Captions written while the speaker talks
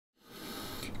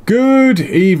Good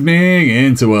evening,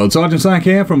 Interworld. Sergeant Slack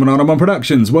here from Anonymous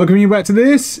Productions. Welcome you back to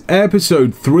this,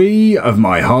 episode 3 of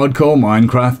my hardcore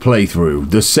Minecraft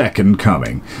playthrough, The Second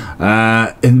Coming.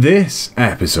 In this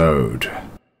episode,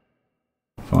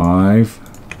 5,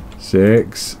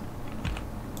 6,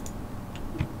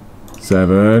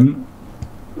 7,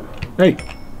 8.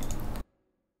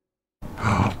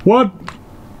 What?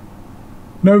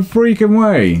 No freaking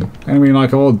way. I mean,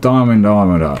 like all diamond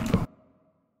armored up.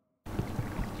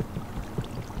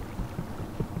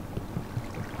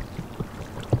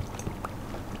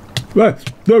 No.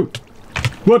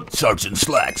 What? Sergeant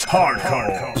Slack's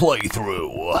hardcore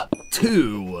playthrough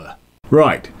 2.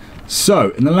 Right.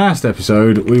 So, in the last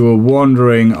episode, we were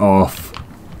wandering off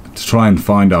to try and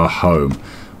find our home.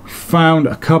 We found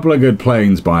a couple of good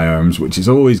plains biomes, which is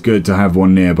always good to have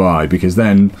one nearby, because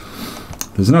then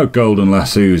there's no golden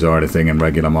lassos or anything in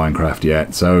regular Minecraft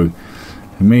yet, so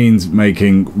it means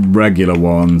making regular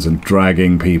ones and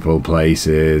dragging people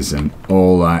places and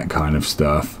all that kind of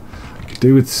stuff.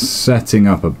 Do with setting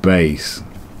up a base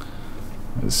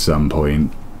at some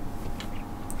point,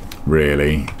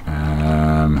 really.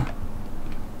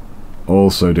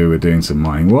 Also do with doing some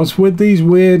mining. What's with these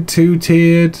weird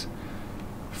two-tiered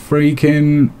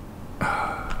freaking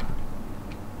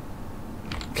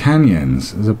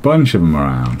canyons? There's a bunch of them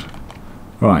around.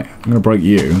 Right, I'm going to break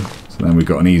you, so then we've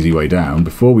got an easy way down.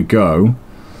 Before we go,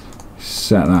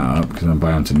 set that up, because I'm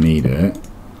bound to need it.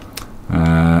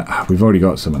 We've already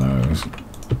got some of those.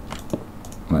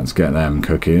 Let's get them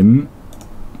cooking.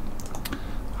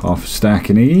 Half a stack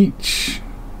in each.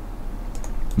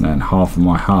 And then half of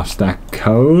my half stack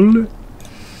coal.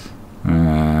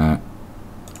 Yeah,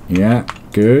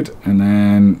 good. And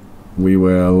then we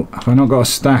will... Have I not got a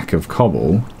stack of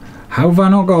cobble? How have I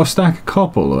not got a stack of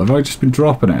cobble? Have I just been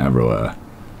dropping it everywhere?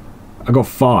 I got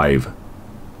 5.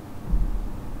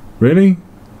 Really?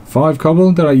 5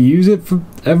 cobble? Did I use it for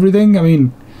everything? I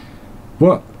mean,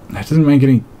 what? That doesn't make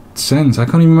any sense. I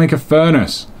can't even make a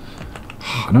furnace.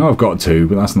 I know I've got 2,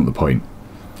 but that's not the point.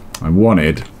 I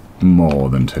wanted more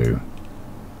than 2.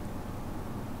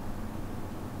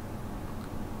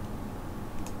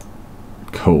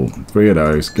 Cool. 3 of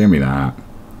those. Give me that.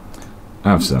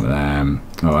 Have some of them.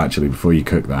 Oh, actually, before you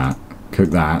cook that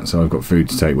so I've got food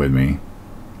to take with me.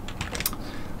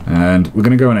 And we're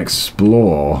going to go and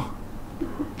explore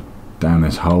down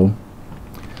this hole,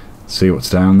 see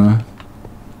what's down there,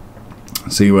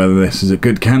 see whether this is a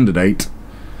good candidate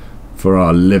for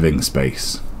our living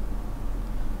space.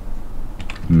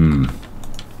 Gimme.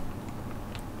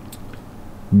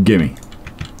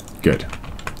 Good.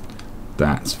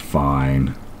 That's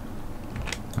fine.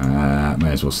 May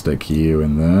as well stick you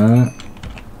in there.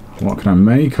 What can I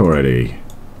make already?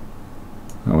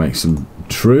 I'll make some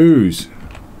trues.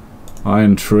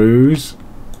 Iron trues.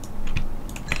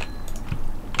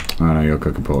 Oh no, you're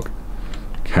cooking pork.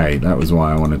 Okay, that was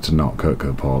why I wanted to not cook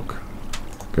the pork.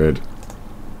 Good.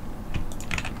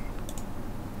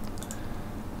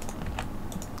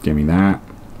 Give me that.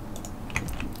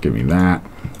 Give me that.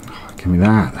 Give me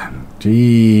that then.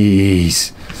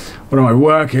 Jeez. What am I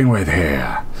working with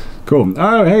here? Cool.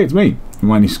 Oh, hey, it's me.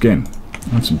 My new skin.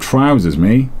 I have some trousers,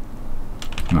 me.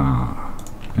 Ah.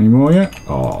 Any more yet?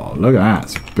 Oh, look at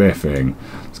that. Spiffing.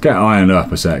 Let's get ironed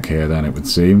up a sec here then, it would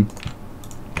seem.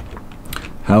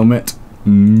 Helmet,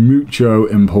 mucho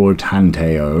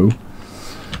importanteo,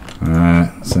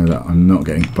 so that I'm not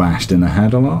getting bashed in the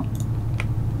head a lot.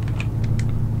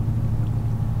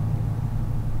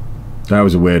 That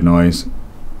was a weird noise.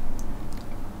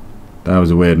 That was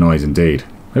a weird noise indeed.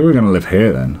 Maybe we're going to live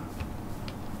here then.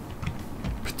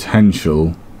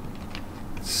 Potential.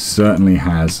 Certainly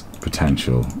has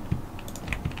potential.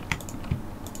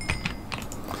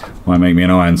 Might make me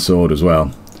an iron sword as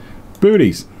well.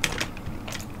 Booties.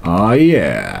 Ah,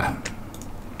 yeah.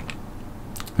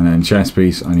 And then chest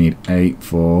piece, I need 8,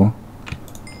 4,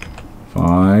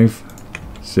 5,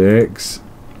 6,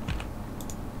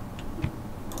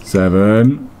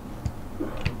 7,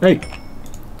 8.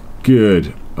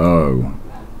 Good. Oh.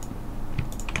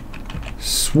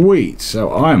 Sweet.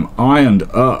 So I'm ironed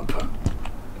up.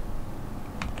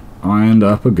 Ironed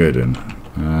up a good one.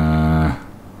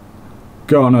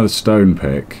 Got another stone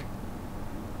pick.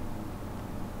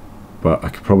 But I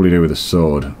could probably do with a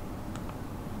sword.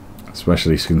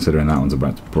 Especially considering that one's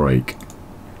about to break.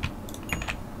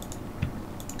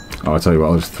 Oh, I'll tell you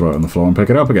what, I'll just throw it on the floor and pick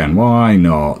it up again. Why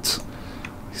not?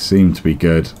 I seem to be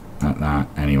good at that.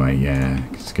 Anyway, yeah.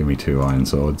 Just give me 2 iron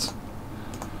swords.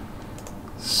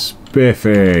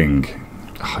 Spiffing.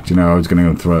 Oh, do you know, I was going to go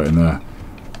and throw it in there.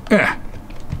 Yeah.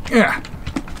 Yeah.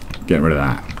 Get rid of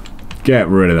that. Get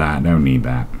rid of that. Don't need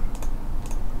that.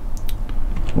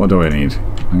 What do I need?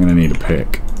 I'm going to need a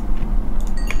pick.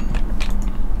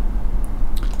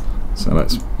 So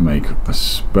let's make a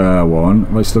spare one.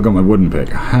 Have I still got my wooden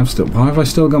pick? I have still. Why have I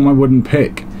still got my wooden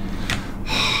pick?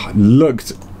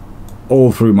 Looked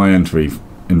all through my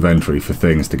inventory for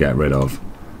things to get rid of,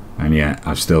 and yet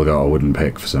I've still got a wooden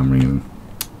pick for some reason.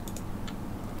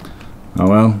 Oh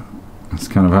well, that's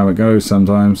kind of how it goes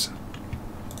sometimes.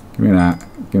 Give me that.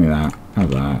 Give me that.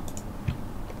 Have that.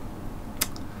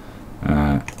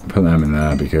 Put them in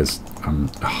there because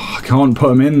I can't put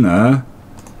them in there.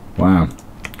 Wow.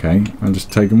 Okay, I'll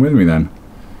just take them with me then.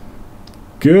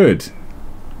 Good.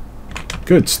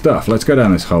 Good stuff. Let's go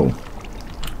down this hole.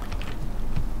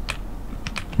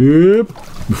 Yep.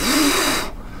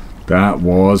 That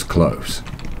was close.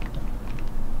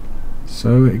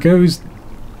 So it goes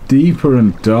deeper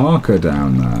and darker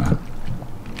down there.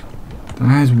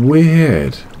 That is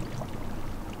weird.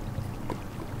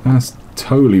 That's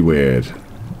totally weird.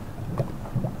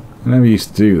 I never used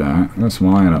to do that. Got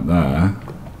some iron up there.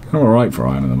 I'm alright for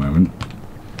iron at the moment.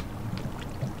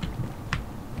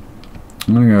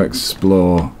 I'm gonna go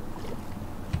explore.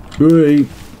 Ooh.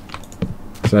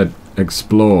 Said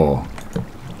explore,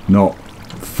 not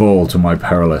fall to my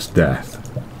perilous death.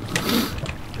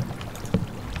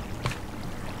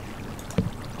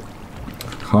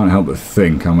 Can't help but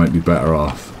think I might be better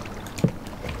off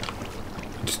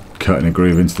just cutting a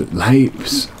groove into the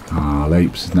lapes. Ah,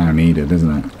 lapes is now needed,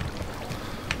 isn't it?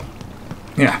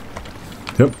 Yeah.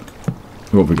 Yep.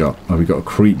 What have we got? Oh, we got a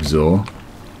creep saw.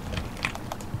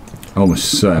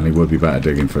 Almost certainly would be better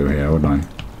digging through here, wouldn't I?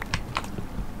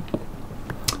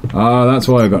 Ah, that's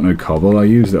why I got no cobble. I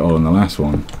used it all in the last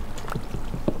one.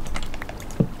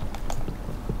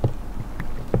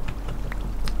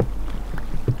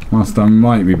 Whilst I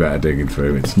might be better digging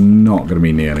through, it's not going to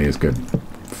be nearly as good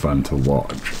fun to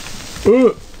watch.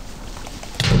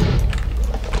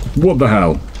 What the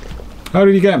hell? How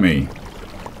did he get me?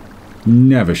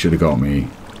 Never should have got me.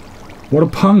 What a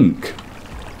punk.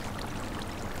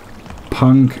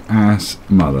 Punk ass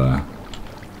mother.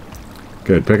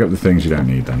 Good, pick up the things you don't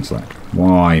need then, Slack.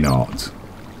 Why not?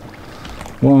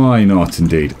 Why not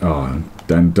indeed? Oh,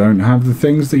 then don't have the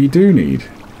things that you do need.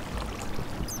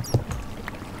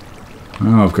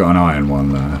 Oh, I've got an iron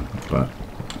one there, but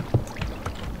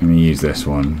I'm going to use this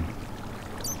one.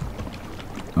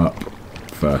 Up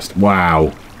first.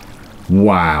 Wow.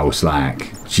 Wow, Slack.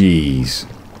 Jeez.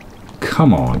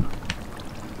 Come on.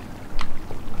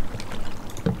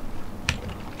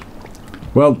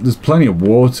 Well, there's plenty of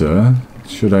water.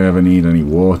 Should I ever need any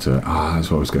water? Ah,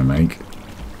 that's what I was going to make.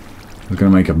 I was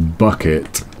going to make a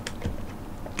bucket.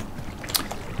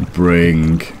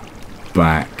 Bring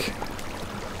back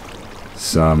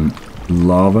some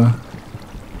lava.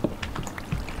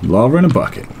 Lava in a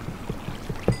bucket.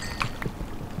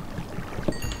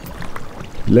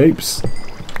 Lapes.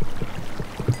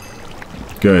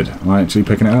 Good. Am I actually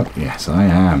picking it up? Yes, I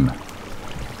am.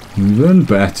 Even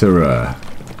better.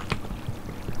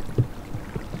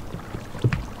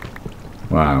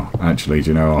 Wow. Actually,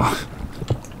 do you know what?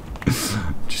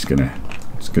 just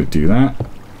gonna do that.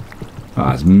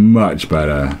 Ah, that's much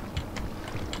better.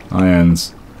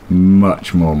 Iron's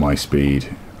much more my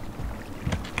speed.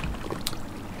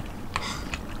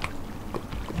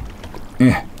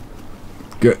 Yeah.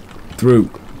 Get through.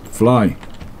 Fly.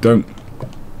 Don't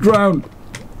drown.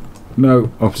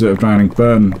 No, opposite of drowning.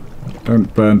 Burn.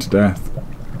 Don't burn to death.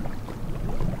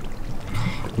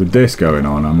 With this going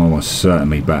on, I'm almost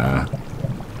certainly better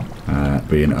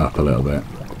being up a little bit.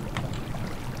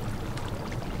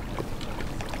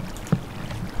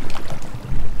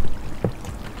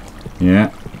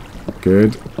 Yeah.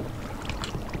 Good.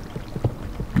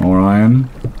 More iron.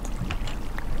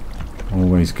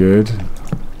 Always good.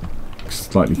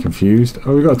 Slightly confused.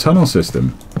 Oh, we've got a tunnel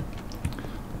system.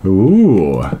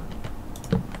 Ooh.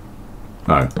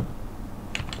 Oh.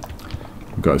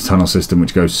 We've got a tunnel system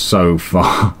which goes so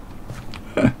far.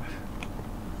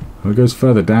 Oh, it goes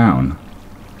further down.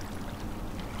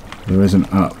 There is an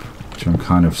up, which I'm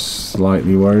kind of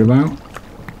slightly worried about.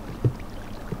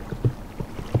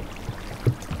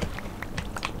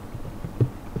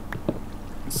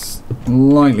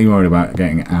 Slightly worried about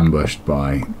getting ambushed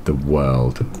by the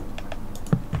world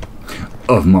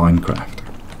of Minecraft.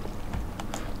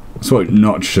 That's what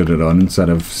Notch should have done instead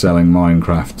of selling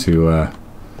Minecraft to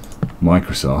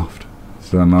Microsoft.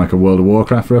 So I'm like a World of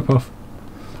Warcraft ripoff.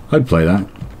 I'd play that.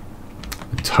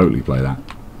 I'd totally play that.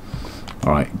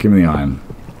 Alright, give me the iron.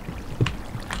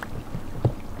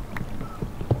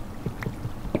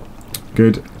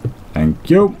 Good. Thank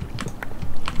you.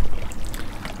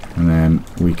 And then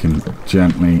we can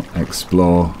gently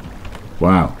explore.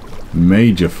 Wow.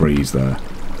 Major freeze there.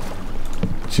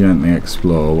 gently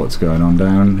explore what's going on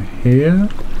down here.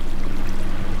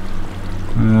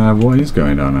 What is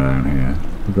going on down here?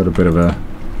 We've got a bit of a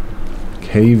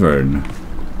cavern.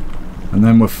 And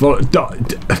then we're full of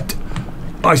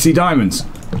icy diamonds.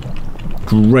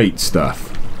 Great stuff.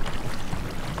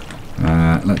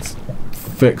 Let's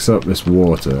fix up this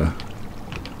water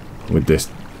with this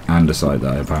andesite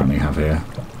that I apparently have here.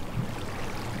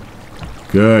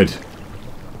 Good.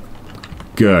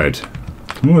 Good.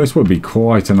 Oh, this would be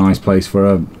quite a nice place for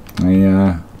a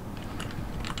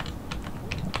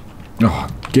oh,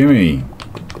 gimme.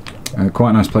 Quite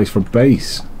a nice place for a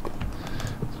base.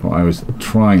 That's what I was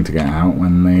trying to get out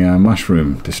when the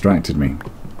mushroom distracted me.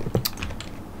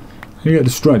 How do you get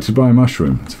distracted by a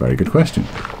mushroom? That's a very good question.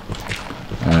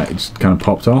 It just kind of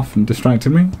popped off and distracted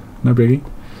me. No biggie.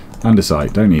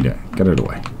 Andesite, don't need it. Get it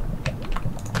away.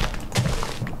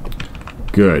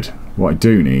 Good. What I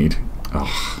do need...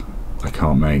 Oh, I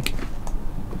can't make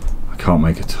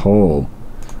at all.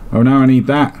 Oh, now I need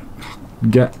that.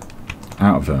 Get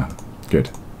out of there. Good.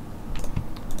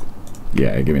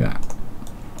 Yeah, give me that.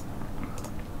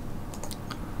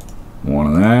 One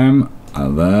of them.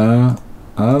 Other.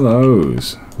 Are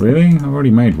those. Really? I've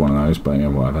already made one of those, but yeah,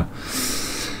 whatever.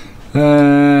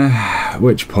 At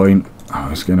which point I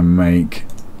was going to make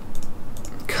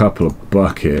a couple of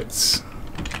buckets.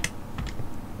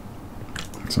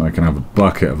 So I can have a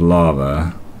bucket of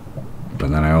lava,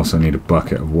 but then I also need a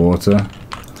bucket of water.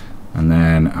 And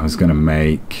then I was going to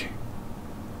make...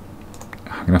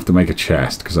 I'm going to have to make a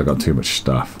chest because I got too much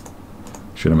stuff.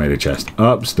 Should have made a chest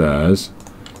upstairs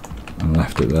and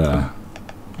left it there.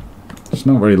 It's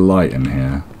not very light in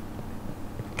here.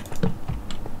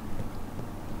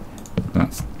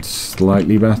 That's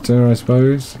slightly better, I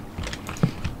suppose.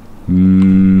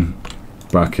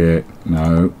 Bucket.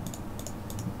 No.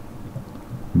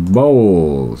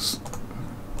 Bowls.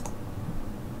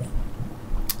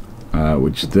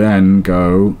 Which then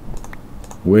go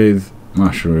with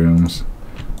mushrooms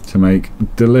to make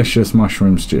delicious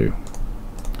mushroom stew.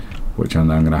 Which I'm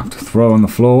then going to have to throw on the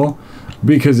floor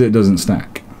because it doesn't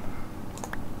stack.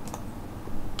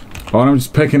 Oh, and I'm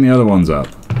just picking the other ones up.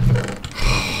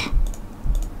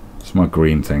 Some more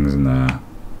green things in there.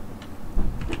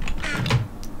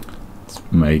 Let's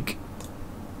make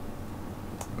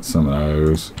some of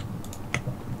those.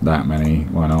 That many.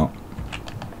 Why not?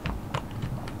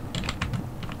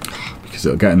 Because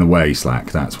it'll get in the way,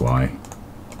 Slack. That's why.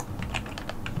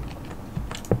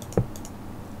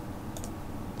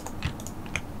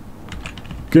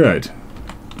 Good.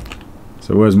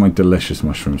 So where's my delicious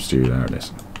mushroom stew? There it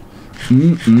is.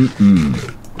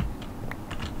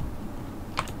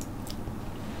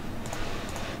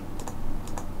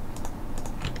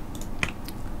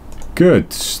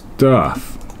 Good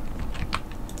stuff.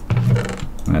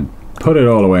 And put it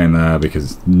all away in there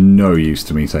because it's no use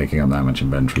to me taking up that much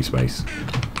inventory space.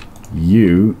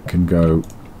 You can go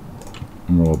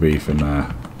raw beef in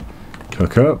there.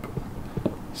 Cook up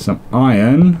some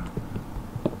iron,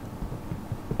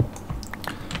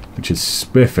 which is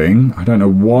spiffing. I don't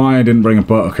know why I didn't bring a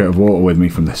bucket of water with me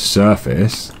from the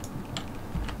surface,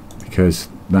 because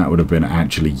that would have been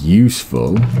actually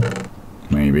useful.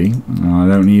 Maybe. I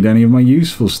don't need any of my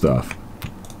useful stuff.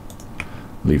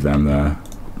 Leave them there.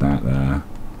 That there.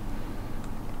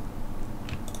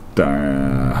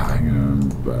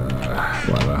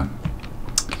 Whatever.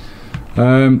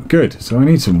 Good. So I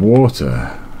need some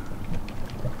water.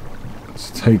 Let's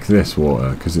take this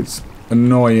water, because it's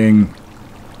annoying.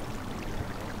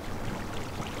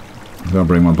 Did I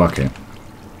bring my bucket?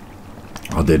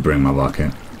 I did bring my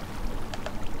bucket.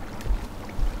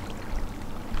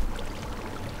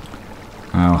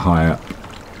 How high up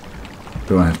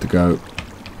do I have to go?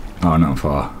 Oh, not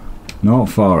far. Not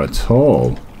far at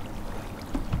all.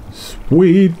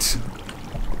 Sweet.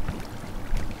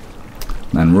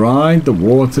 Then ride the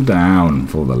water down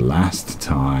for the last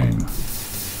time.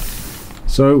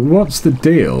 So what's the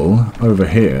deal over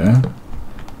here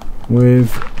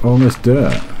with all this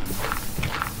dirt?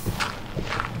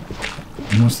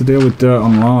 What's the deal with dirt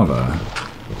on lava?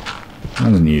 That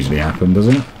doesn't usually happen, does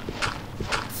it?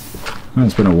 Well,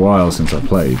 it's been a while since I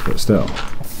played, but still.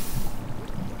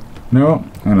 You know what?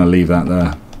 I'm going to leave that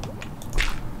there.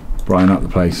 Brighten up the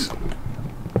place.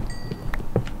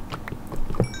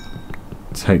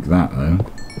 Take that, though.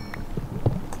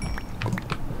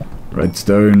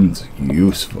 Redstone's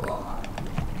useful.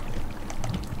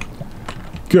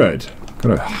 Good.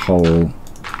 Got a hole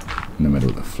in the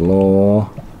middle of the floor.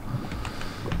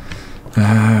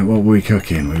 What were we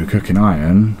cooking? We were cooking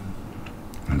iron.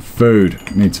 And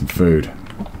food. Need some food.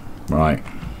 Right.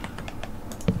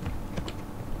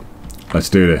 let's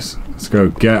do this. Let's go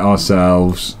get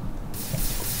ourselves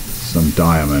some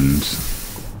diamonds.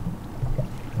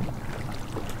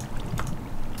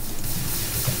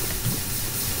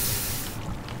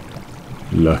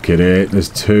 Look at it. There's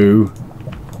 2.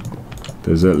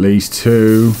 There's at least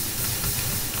 2.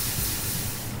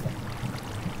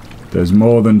 There's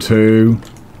more than 2.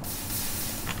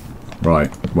 Right.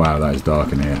 Wow, that is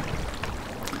dark in here.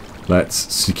 Let's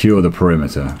secure the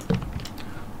perimeter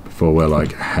before we're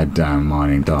like head down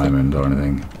mining diamond or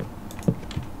anything.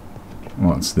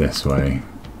 What's this way?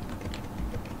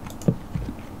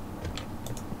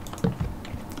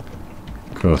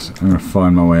 Of course, I'm going to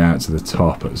find my way out to the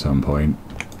top at some point.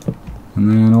 And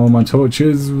then all my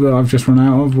torches that I've just run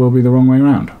out of will be the wrong way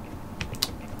around.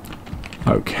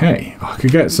 Okay. I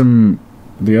could get some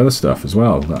the other stuff as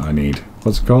well that I need.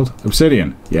 What's it called?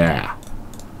 Obsidian. Yeah.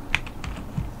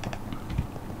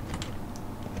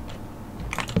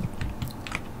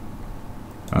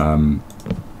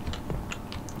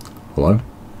 Hello?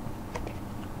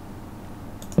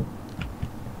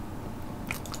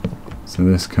 So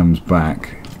this comes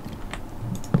back.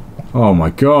 Oh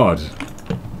my god!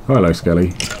 Oh, hello,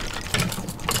 Skelly.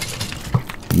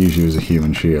 Use you as a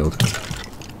human shield.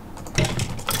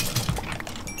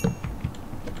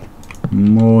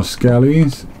 More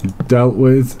Skellies dealt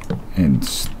with in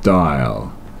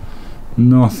style.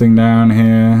 Nothing down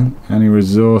here. Any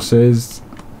resources?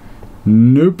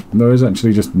 Nope. There is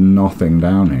actually just nothing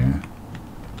down here.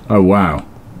 Oh wow.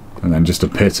 And then just a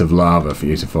pit of lava for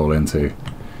you to fall into.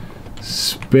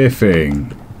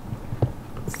 Spiffing.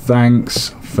 Thanks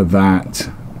for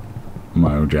that,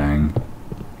 Mojang.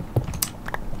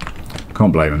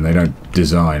 Can't blame them. They don't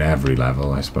design every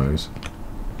level, I suppose.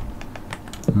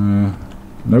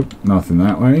 Nope, nothing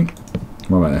that way.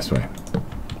 What about this way?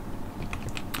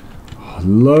 Oh,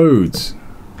 loads.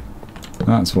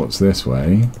 That's what's this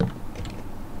way.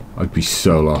 I'd be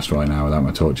so lost right now without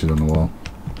my torches on the wall.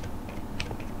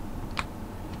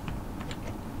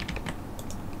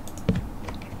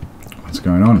 What's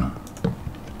going on?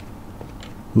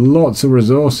 Lots of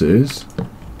resources.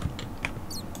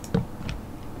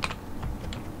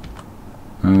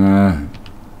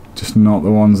 Just not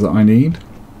the ones that I need.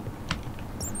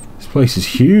 This place is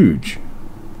huge.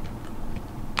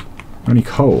 Only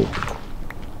coal.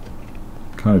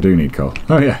 Kind of do need coal.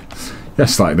 Oh yeah.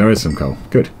 Yes, like there is some coal.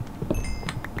 Good.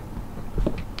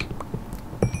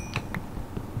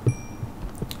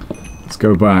 Let's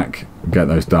go back and get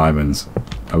those diamonds.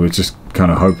 I was just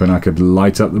kind of hoping I could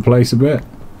light up the place a bit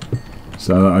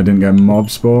so that I didn't get mob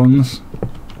spawns.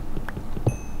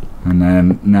 And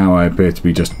then now I appear to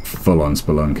be just full on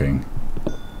spelunking.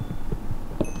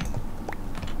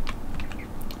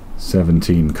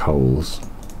 17 coals.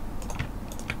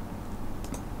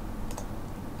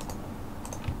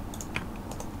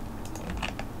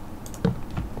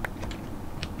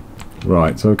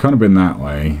 Right, so I've kind of been that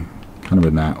way. Kind of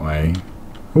been that way.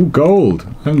 Oh, gold!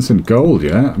 I haven't seen gold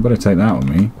yet. I better take that with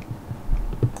me.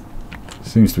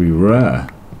 Seems to be rare.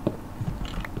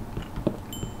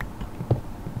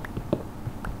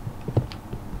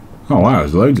 Oh wow,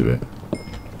 there's loads of it.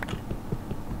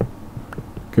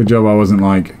 Good job I wasn't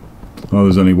like, oh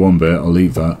there's only one bit, I'll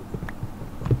leave that.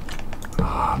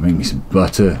 Ah, make me some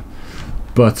butter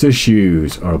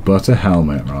shoes, or a butter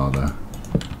helmet rather.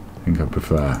 I think I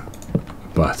prefer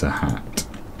a butter hat.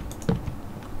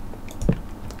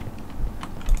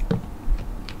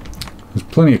 There's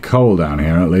plenty of coal down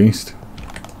here at least.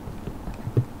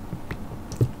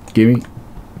 Gimme.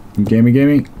 Gimme,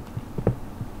 gimme.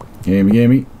 Gimme,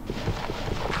 gimme.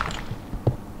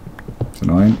 It's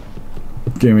annoying.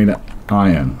 Give me that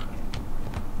iron.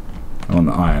 I want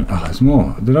the iron. Oh, there's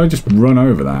more. Did I just run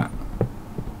over that?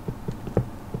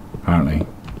 Apparently.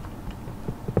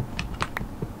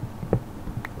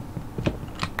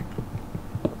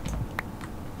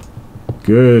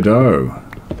 Good-o.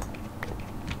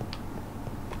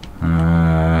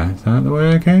 Is that the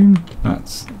way I came?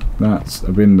 That's,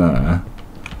 I've been there.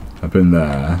 I've been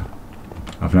there.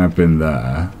 I've now been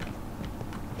there.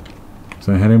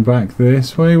 So heading back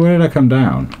this way? Where did I come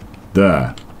down?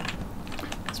 There.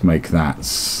 Let's make that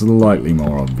slightly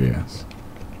more obvious.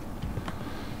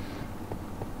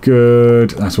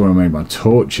 Good. That's where I made my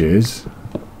torches.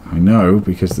 I know,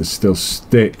 because there's still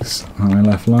sticks that I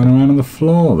left lying around on the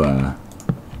floor there.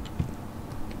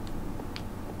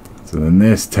 So then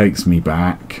this takes me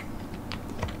back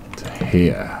to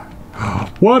here.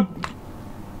 What?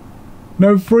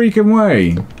 No freaking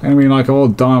way. I mean, like all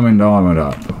diamond armored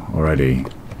up already.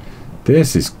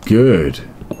 This is good.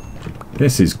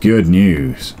 This is good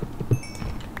news.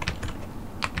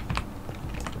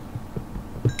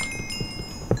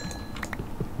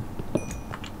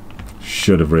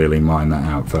 Should have really mined that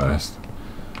out first.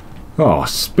 Oh,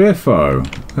 Spiffo!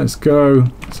 Let's go.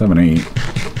 Let's have an eat.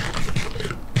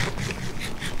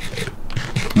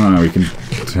 Oh, we can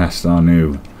test our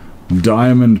new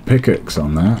diamond pickaxe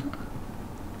on that.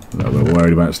 A little bit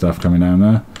worried about stuff coming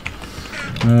down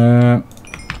there.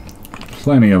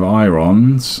 Plenty of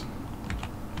irons.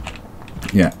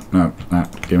 Yeah, no,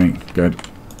 that, gimme, good.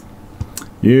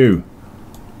 You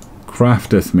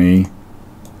crafteth me.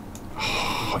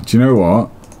 Oh, do you know what?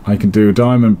 I can do a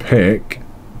diamond pick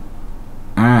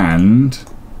and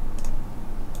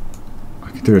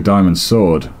I can do a diamond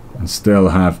sword and still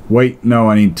have... Wait, no,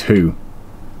 I need 2.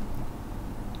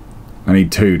 I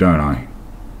need 2, don't I?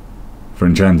 For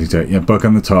enchanting tech. Yeah, book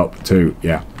on the top, 2.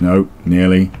 Yeah, no,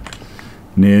 nearly.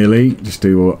 Nearly. Just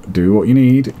do what you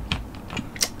need.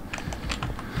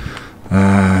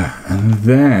 And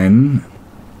then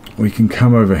we can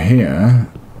come over here.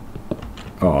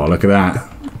 Oh, look at that.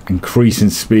 Increase in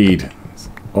speed. It's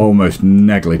almost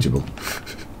negligible.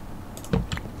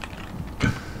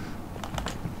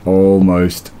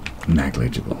 Almost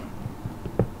negligible.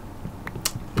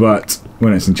 But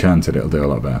when it's enchanted, it'll do a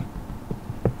lot better.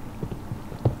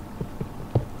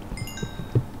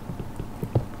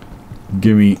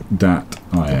 Gimme that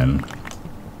iron.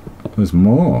 There's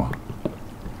more.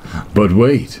 But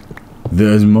wait,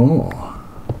 there's more.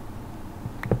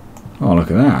 Oh,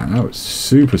 look at that. That was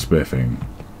super spiffing.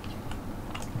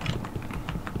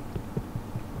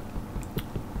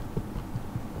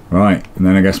 Right, and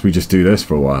then I guess we just do this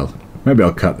for a while. Maybe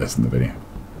I'll cut this in the video.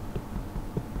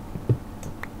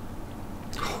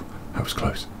 Oh, that was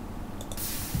close.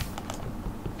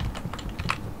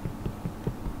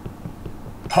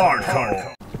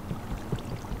 Hardcore.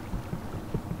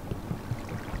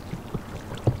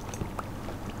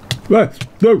 What?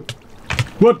 No!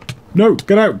 What? No!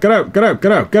 Get out! Get out! Get out!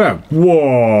 Get out! Get out!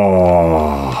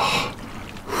 Whoa!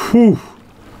 Whew!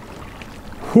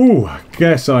 Whew! I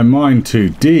guess I mined too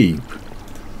deep.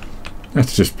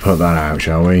 Let's just put that out,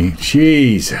 shall we?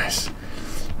 Jesus!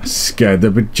 That scared the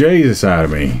bejesus out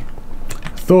of me. I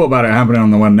thought about it happening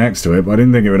on the one next to it, but I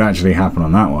didn't think it would actually happen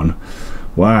on that one.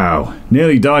 Wow.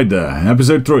 Nearly died there.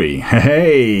 Episode 3.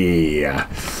 Hey!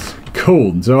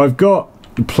 Cool. So I've got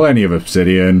plenty of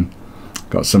obsidian.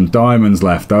 Got some diamonds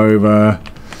left over.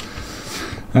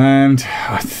 And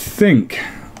I think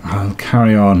I'll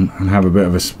carry on and have a bit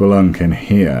of a spelunk in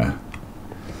here.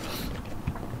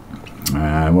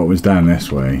 What was down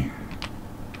this way?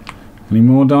 Any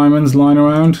more diamonds lying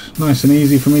around? Nice and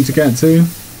easy for me to get to.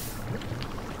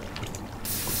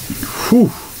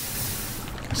 Whew.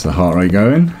 That's the heart rate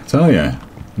going, I tell you.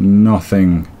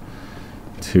 Nothing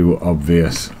too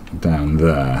obvious down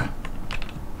there.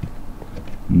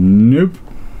 Nope.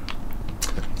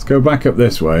 Let's go back up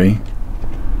this way.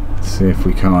 See if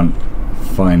we can't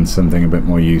find something a bit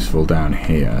more useful down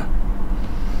here.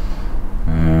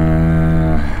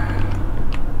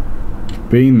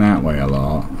 Been that way a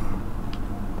lot.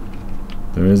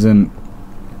 There isn't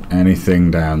anything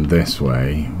down this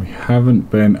way. We haven't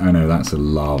been... Oh no, that's a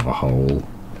lava hole.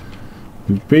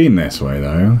 We've been this way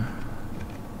though.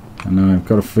 And I've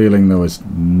got a feeling there was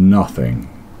nothing.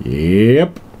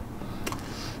 Yep.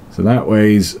 So that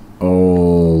way's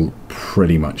all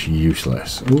pretty much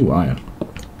useless. Ooh, iron.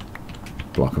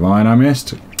 Block of iron I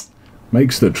missed.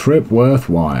 Makes the trip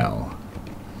worthwhile.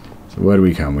 So where do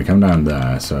we come? We come down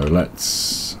there. So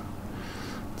let's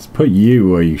put you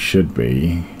where you should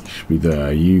be. You should be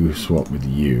there. You swap with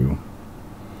you.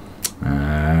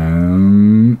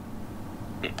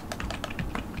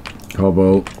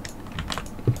 Cobble.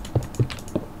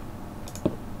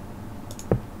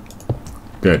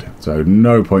 Good. So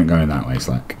no point going that way,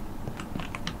 Slack.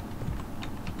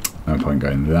 No point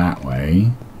going that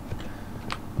way.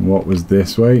 What was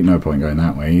this way? No point going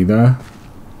that way either.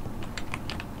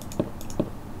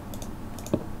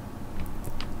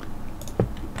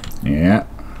 Yeah.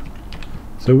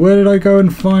 So where did I go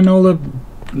and find all the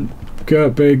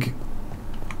big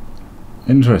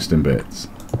interesting bits?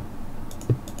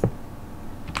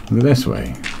 Is it this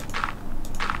way?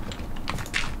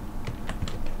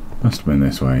 Must have been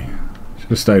this way. Should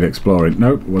have stayed exploring.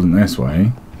 Nope, it wasn't this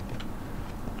way.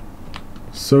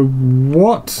 So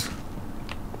what?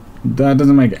 That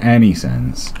doesn't make any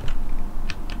sense.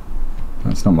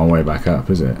 That's not my way back up,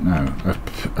 is it? No.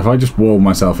 Have I just walled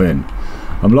myself in?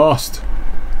 I'm lost.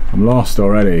 I'm lost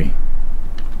already.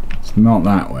 It's not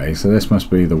that way, so this must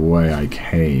be the way I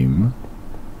came.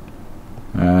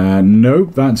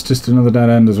 Nope, that's just another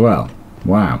dead end as well.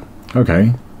 Wow.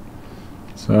 Okay.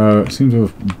 So, I seem to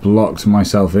have blocked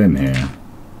myself in here.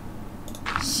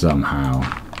 Somehow.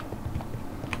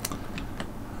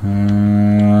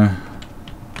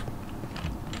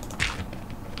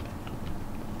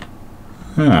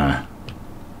 Ah.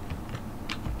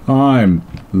 I'm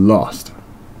lost.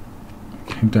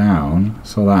 Came down,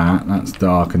 saw that. That's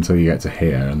dark until you get to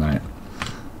here, and then it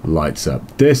lights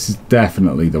up. This is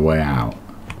definitely the way out.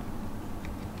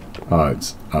 Oh,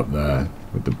 it's up there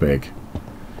with the big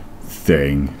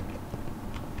thing.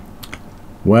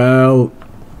 Well,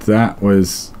 that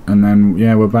was... And then,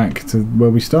 yeah, we're back to where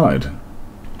we started.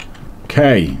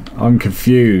 Okay, I'm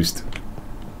confused.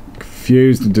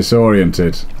 Confused and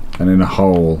disoriented. And in a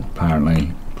hole,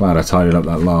 apparently. Glad I tidied up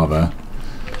that lava.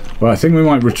 Well, I think we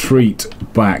might retreat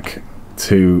back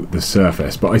to the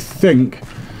surface. But I think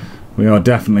we are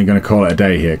definitely going to call it a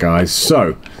day here, guys.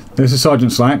 So, this is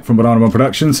Sergeant Slack from Banana Bun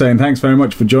Productions saying thanks very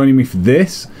much for joining me for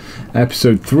this,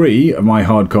 episode 3 of my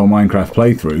hardcore Minecraft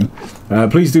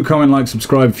playthrough. Please do comment, like,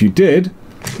 subscribe if you did.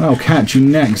 I'll catch you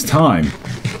next time.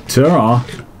 Ta-ra!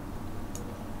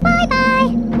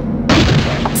 Bye-bye!